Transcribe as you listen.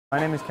My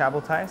name is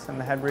Cabell Tice. I'm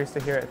the head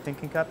barista here at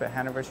Thinking Cup at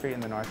Hanover Street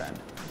in the North End.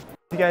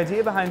 The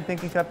idea behind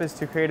Thinking Cup is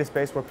to create a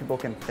space where people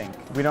can think.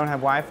 We don't have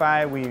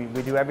Wi-Fi, we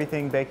do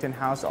everything baked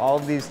in-house. All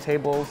of these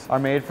tables are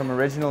made from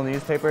original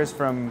newspapers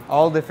from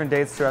all different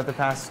dates throughout the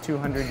past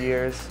 200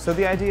 years. So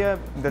the idea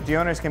that the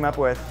owners came up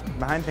with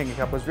behind Thinking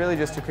Cup was really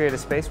just to create a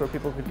space where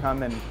people could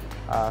come and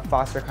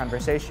foster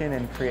conversation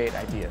and create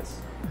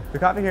ideas. The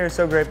coffee here is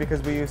so great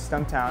because we use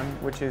Stumptown,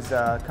 which is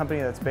a company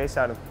that's based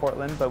out of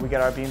Portland, but we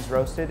get our beans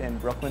roasted in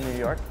Brooklyn, New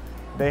York.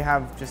 They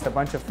have just a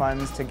bunch of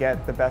funds to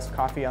get the best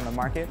coffee on the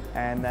market,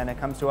 and then it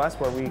comes to us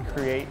where we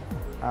create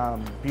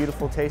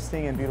beautiful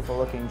tasting and beautiful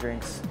looking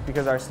drinks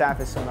because our staff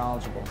is so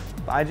knowledgeable.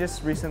 I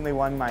just recently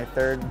won my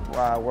third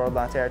World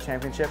Latte Art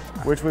Championship,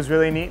 which was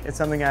really neat. It's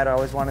something I'd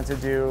always wanted to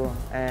do,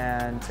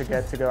 and to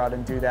get to go out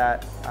and do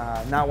that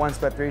not once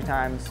but 3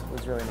 times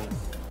was really neat.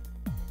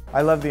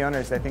 I love the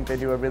owners. I think they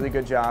do a really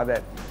good job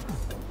at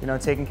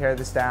taking care of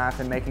the staff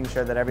and making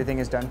sure that everything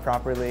is done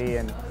properly,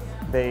 and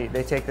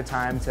they take the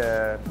time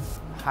to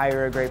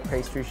hire a great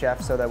pastry chef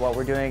so that what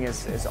we're doing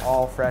is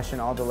all fresh and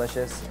all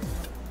delicious.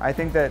 I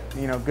think that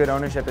good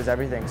ownership is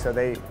everything, so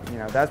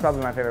that's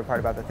probably my favorite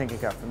part about the Thinking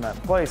Cup from the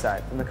employee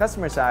side. From the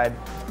customer side,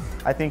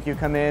 I think you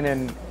come in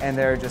and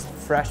there are just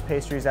fresh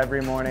pastries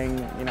every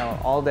morning,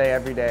 all day,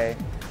 every day.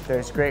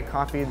 There's great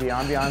coffee, the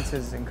ambiance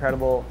is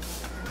incredible.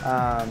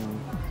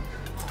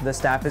 The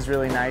staff is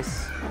really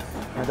nice.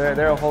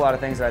 There are a whole lot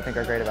of things that I think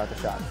are great about the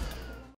shop.